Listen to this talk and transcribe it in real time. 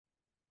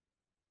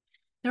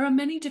There are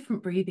many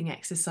different breathing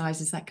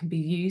exercises that can be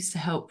used to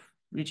help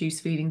reduce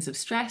feelings of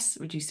stress,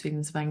 reduce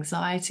feelings of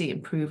anxiety,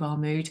 improve our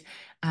mood,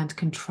 and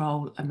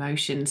control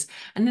emotions.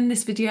 And in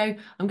this video,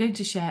 I'm going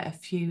to share a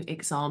few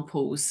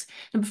examples.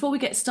 And before we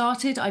get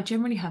started, I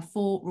generally have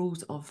 4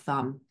 rules of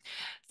thumb.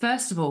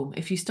 First of all,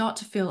 if you start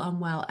to feel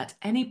unwell at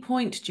any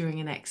point during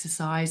an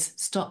exercise,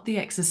 stop the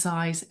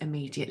exercise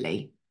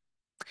immediately.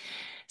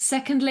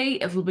 Secondly,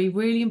 it will be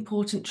really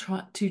important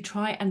to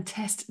try and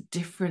test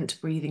different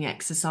breathing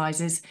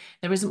exercises.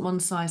 There isn't one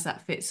size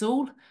that fits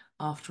all,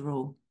 after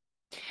all.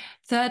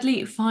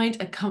 Thirdly, find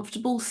a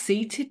comfortable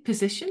seated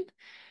position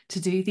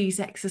to do these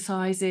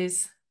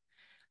exercises.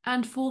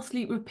 And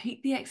fourthly,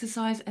 repeat the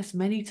exercise as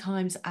many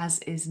times as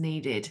is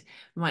needed.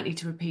 We might need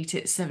to repeat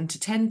it 7 to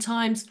 10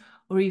 times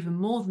or even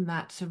more than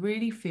that to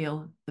really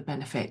feel the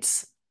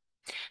benefits.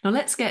 Now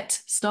let's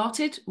get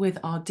started with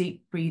our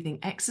deep breathing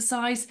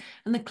exercise,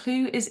 and the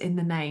clue is in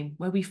the name,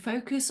 where we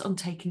focus on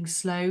taking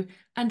slow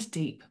and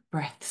deep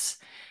breaths.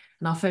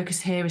 And our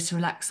focus here is to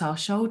relax our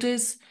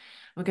shoulders.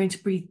 We're going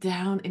to breathe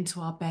down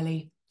into our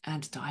belly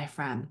and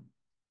diaphragm,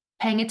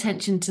 paying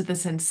attention to the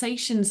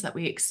sensations that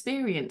we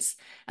experience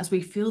as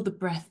we feel the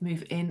breath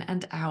move in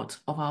and out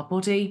of our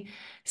body,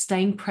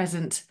 staying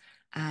present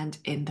and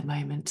in the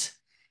moment.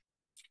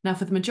 Now,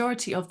 for the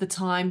majority of the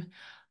time,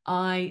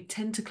 I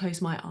tend to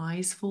close my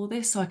eyes for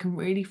this so I can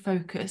really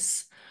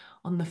focus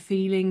on the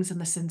feelings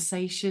and the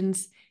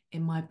sensations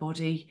in my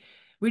body,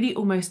 really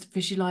almost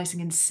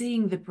visualizing and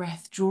seeing the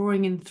breath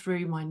drawing in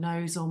through my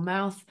nose or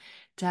mouth,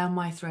 down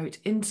my throat,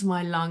 into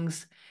my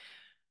lungs,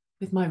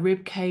 with my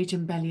rib cage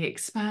and belly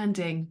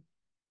expanding.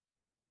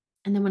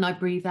 And then when I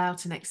breathe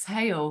out and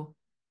exhale,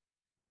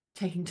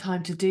 taking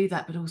time to do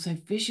that, but also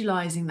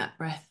visualizing that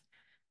breath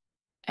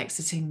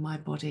exiting my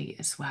body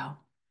as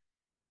well.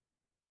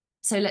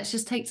 So let's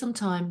just take some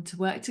time to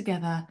work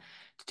together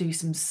to do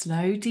some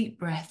slow, deep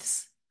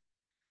breaths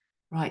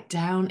right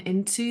down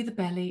into the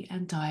belly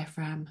and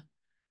diaphragm,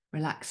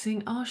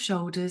 relaxing our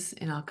shoulders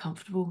in our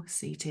comfortable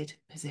seated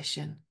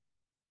position.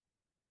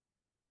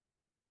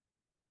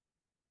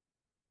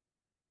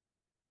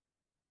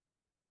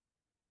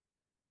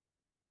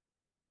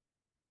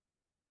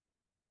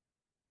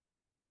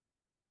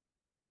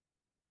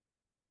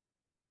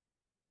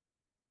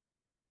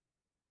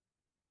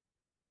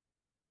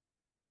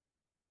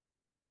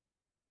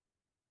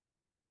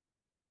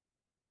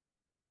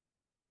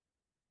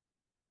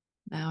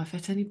 Now, if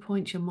at any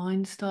point your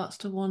mind starts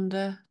to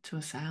wander to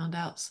a sound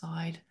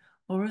outside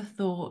or a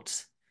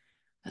thought,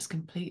 that's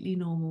completely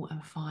normal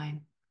and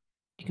fine.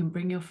 You can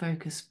bring your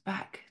focus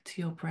back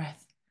to your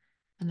breath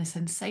and the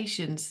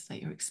sensations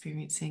that you're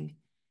experiencing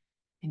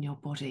in your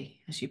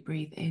body as you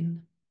breathe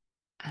in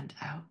and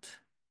out.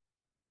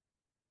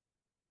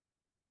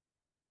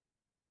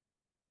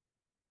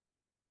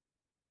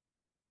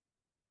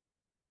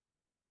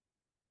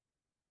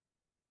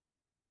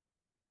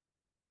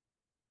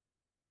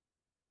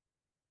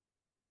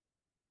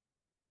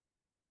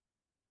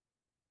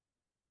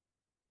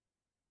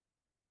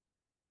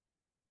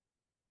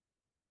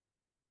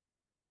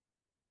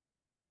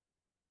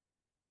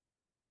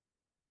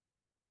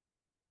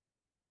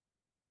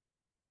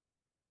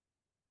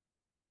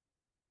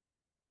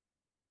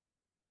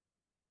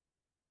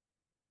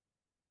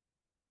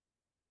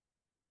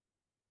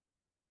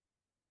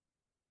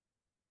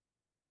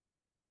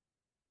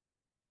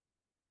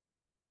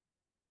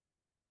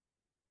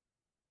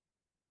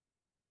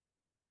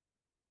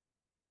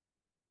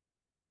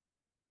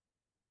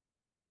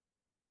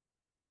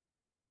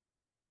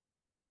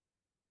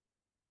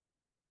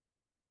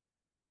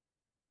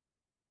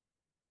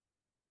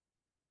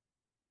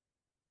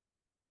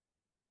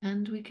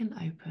 And we can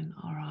open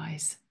our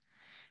eyes.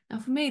 Now,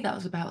 for me, that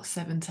was about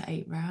 7 to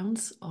 8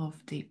 rounds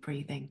of deep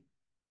breathing.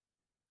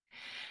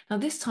 Now,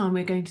 this time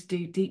we're going to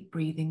do deep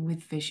breathing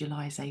with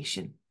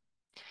visualization.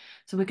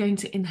 So we're going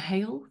to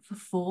inhale for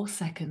 4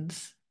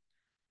 seconds,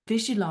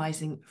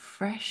 visualizing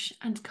fresh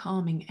and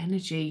calming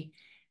energy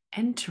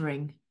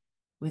entering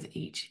with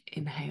each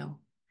inhale.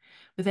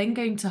 We're then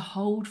going to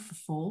hold for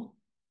 4.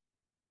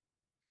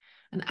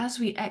 And as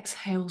we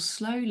exhale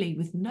slowly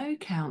with no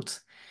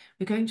count,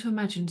 we're going to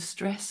imagine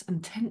stress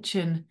and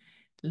tension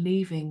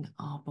leaving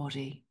our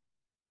body.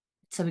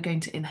 So we're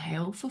going to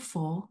inhale for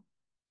 4,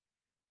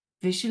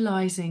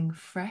 visualizing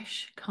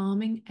fresh,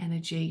 calming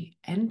energy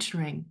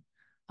entering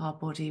our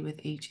body with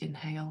each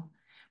inhale.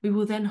 We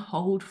will then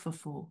hold for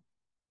 4.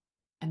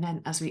 And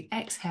then as we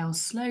exhale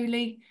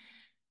slowly,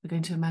 we're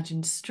going to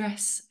imagine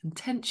stress and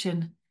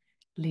tension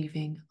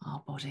leaving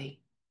our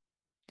body.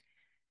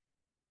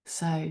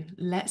 So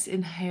let's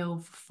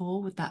inhale for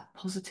 4 with that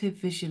positive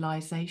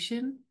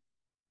visualization.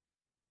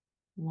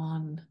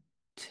 1,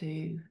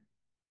 2,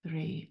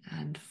 3,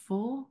 and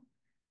 4.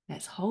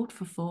 Let's hold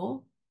for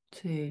 4,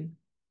 2,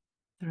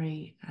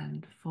 3,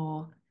 and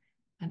 4.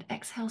 And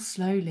exhale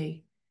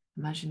slowly.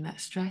 Imagine that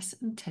stress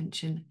and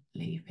tension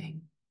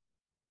leaving.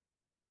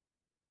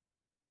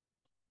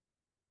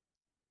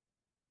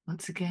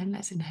 Once again,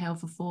 let's inhale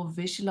for 4,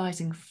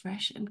 visualizing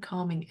fresh and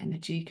calming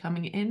energy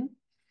coming in.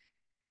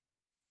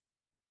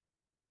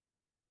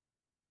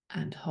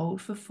 and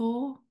hold for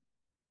 4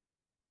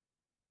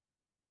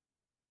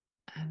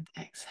 and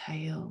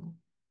exhale.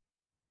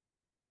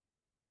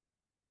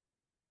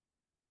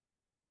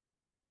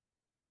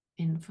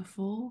 In for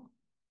 4,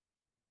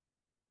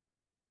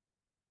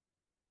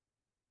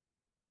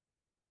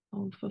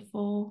 hold for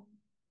 4,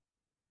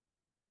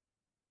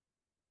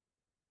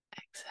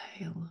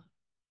 exhale.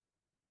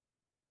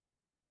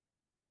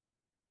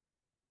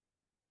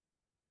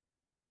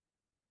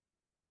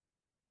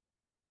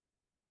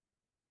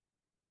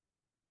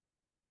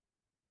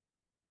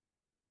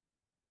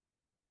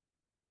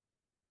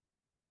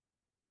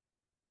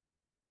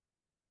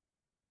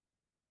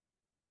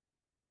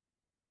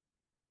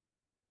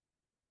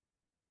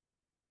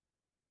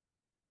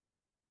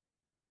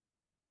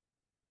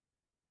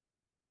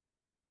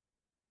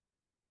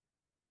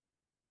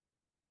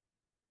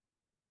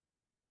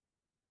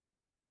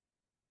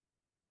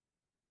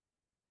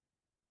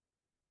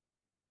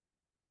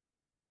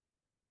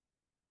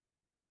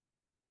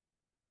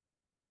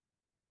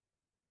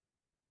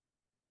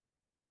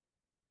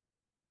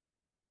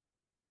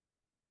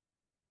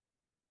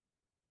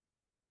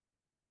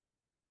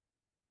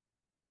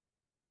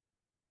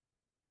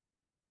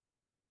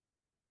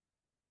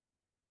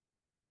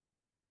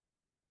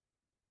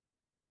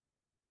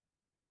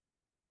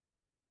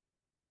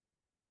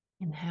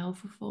 Inhale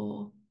for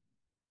 4,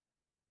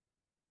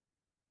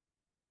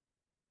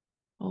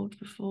 hold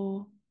for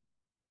 4,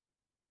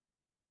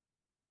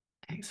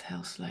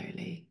 exhale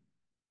slowly.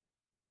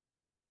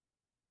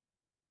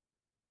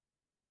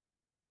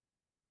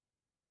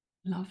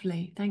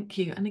 Lovely, thank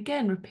you. And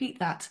again, repeat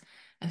that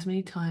as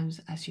many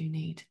times as you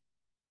need.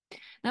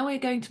 Now we're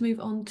going to move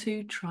on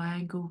to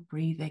triangle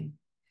breathing.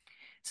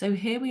 So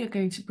here we are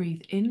going to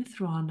breathe in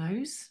through our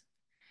nose.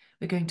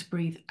 We're going to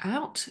breathe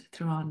out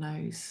through our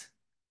nose.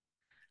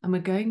 And we're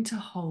going to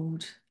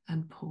hold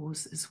and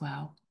pause as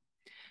well.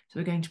 So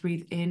we're going to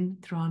breathe in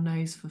through our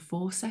nose for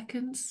 4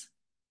 seconds,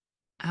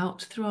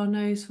 out through our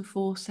nose for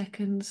 4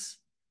 seconds,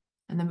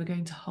 and then we're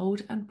going to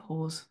hold and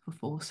pause for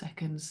 4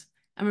 seconds.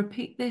 And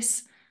repeat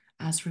this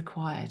as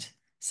required.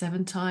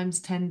 7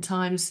 times, 10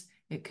 times,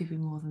 it could be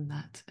more than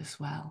that as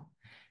well.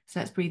 So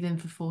let's breathe in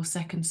for 4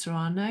 seconds through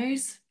our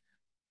nose,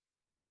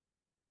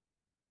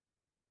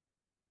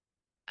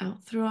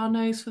 out through our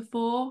nose for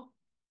 4,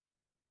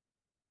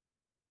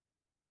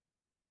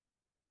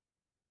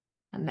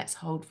 and let's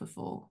hold for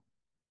 4.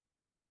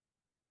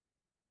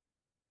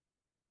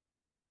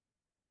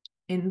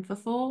 In for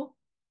 4,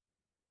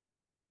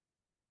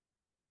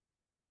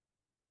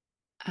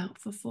 out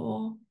for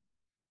 4,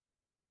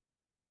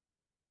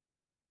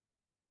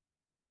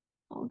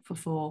 hold for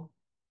 4.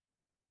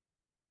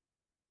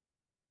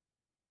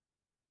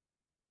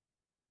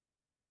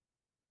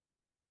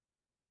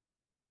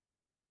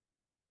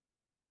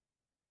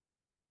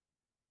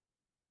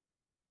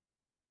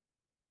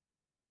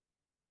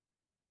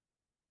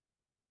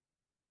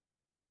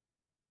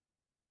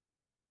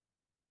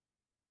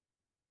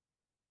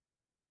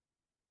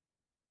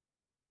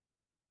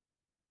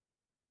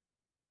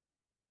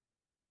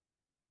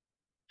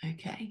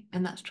 Okay,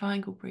 and that's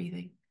triangle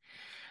breathing.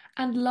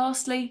 And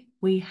lastly,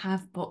 we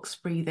have box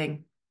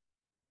breathing.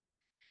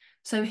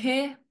 So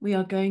here we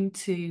are going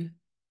to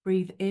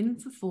breathe in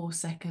for 4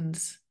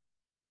 seconds.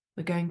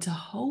 We're going to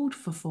hold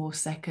for 4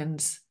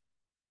 seconds.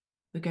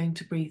 We're going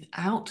to breathe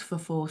out for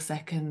 4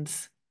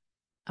 seconds.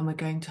 And we're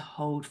going to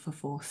hold for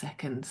 4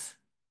 seconds.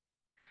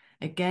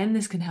 Again,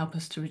 this can help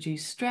us to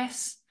reduce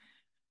stress,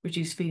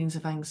 reduce feelings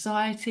of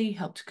anxiety,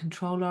 help to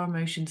control our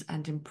emotions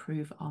and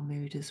improve our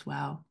mood as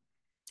well.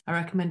 I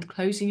recommend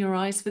closing your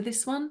eyes for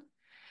this one.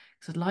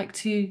 So I'd like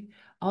to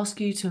ask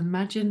you to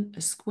imagine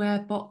a square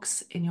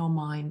box in your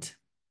mind.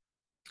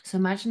 So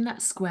imagine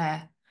that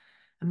square,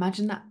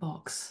 imagine that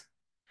box,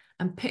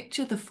 and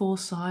picture the 4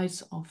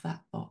 sides of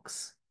that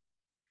box.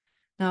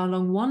 Now,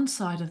 along one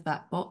side of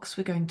that box,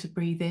 we're going to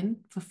breathe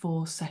in for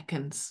 4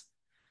 seconds.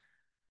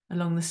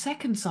 Along the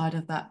second side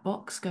of that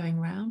box,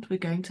 going round, we're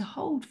going to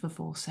hold for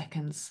 4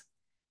 seconds.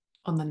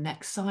 On the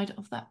next side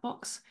of that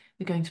box,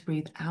 we're going to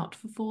breathe out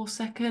for 4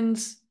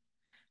 seconds.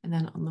 And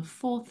then on the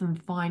fourth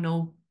and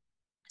final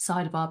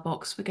side of our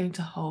box, we're going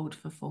to hold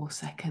for 4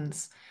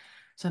 seconds.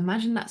 So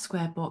imagine that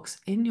square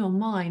box in your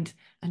mind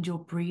and you're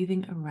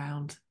breathing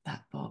around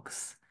that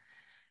box.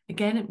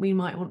 Again, we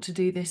might want to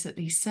do this at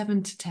least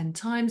 7 to 10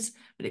 times,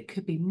 but it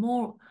could be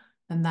more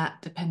than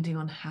that depending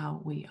on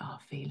how we are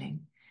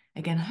feeling.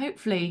 Again,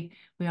 hopefully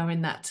we are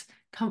in that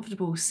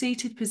comfortable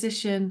seated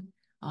position,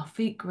 our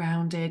feet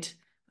grounded.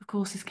 Of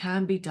course, this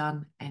can be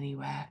done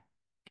anywhere.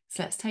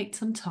 So let's take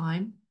some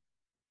time.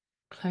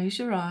 Close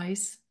your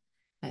eyes.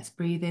 Let's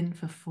breathe in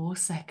for 4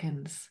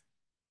 seconds.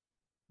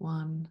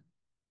 1,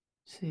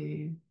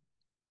 2,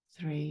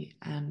 3,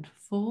 and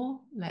 4.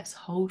 Let's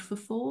hold for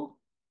 4.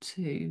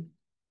 2,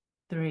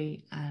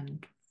 3,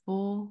 and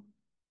 4.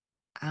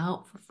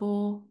 Out for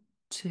 4.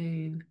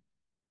 2,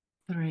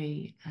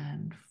 3,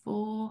 and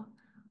 4.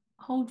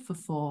 Hold for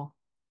 4.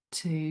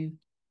 2,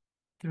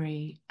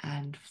 3,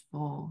 and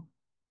 4.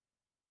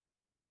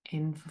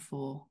 In for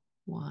 4.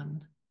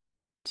 1,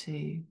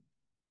 2,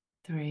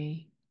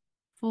 3,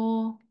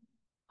 4,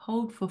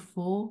 hold for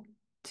 4,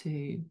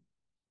 2,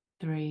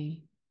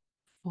 3,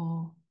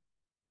 4,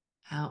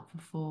 out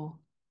for 4,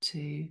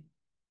 2,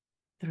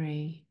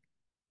 3,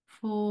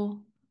 4,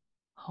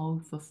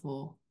 hold for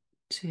 4,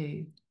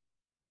 2,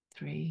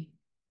 3,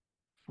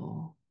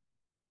 4.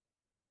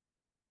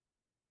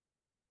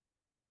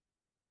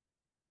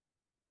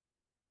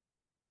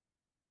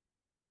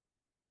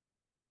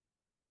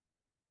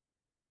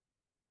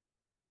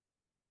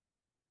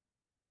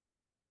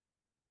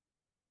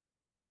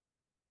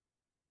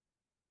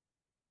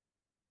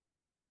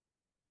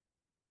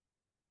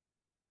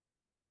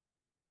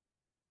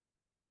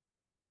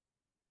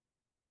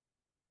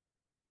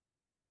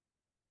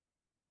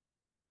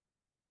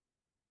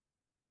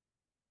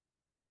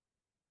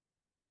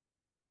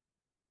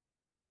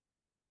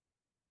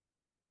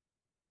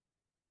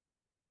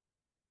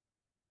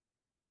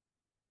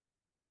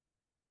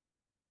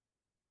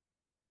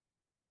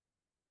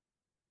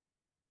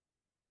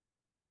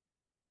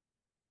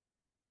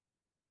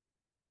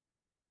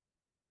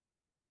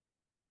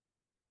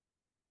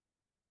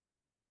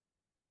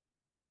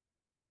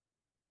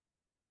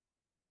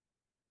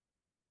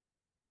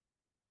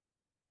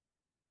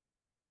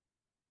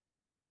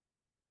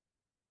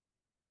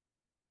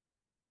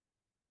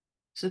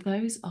 So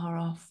those are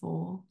our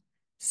 4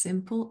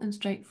 simple and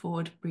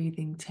straightforward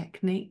breathing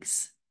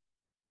techniques.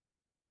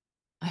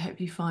 I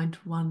hope you find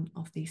one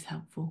of these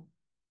helpful.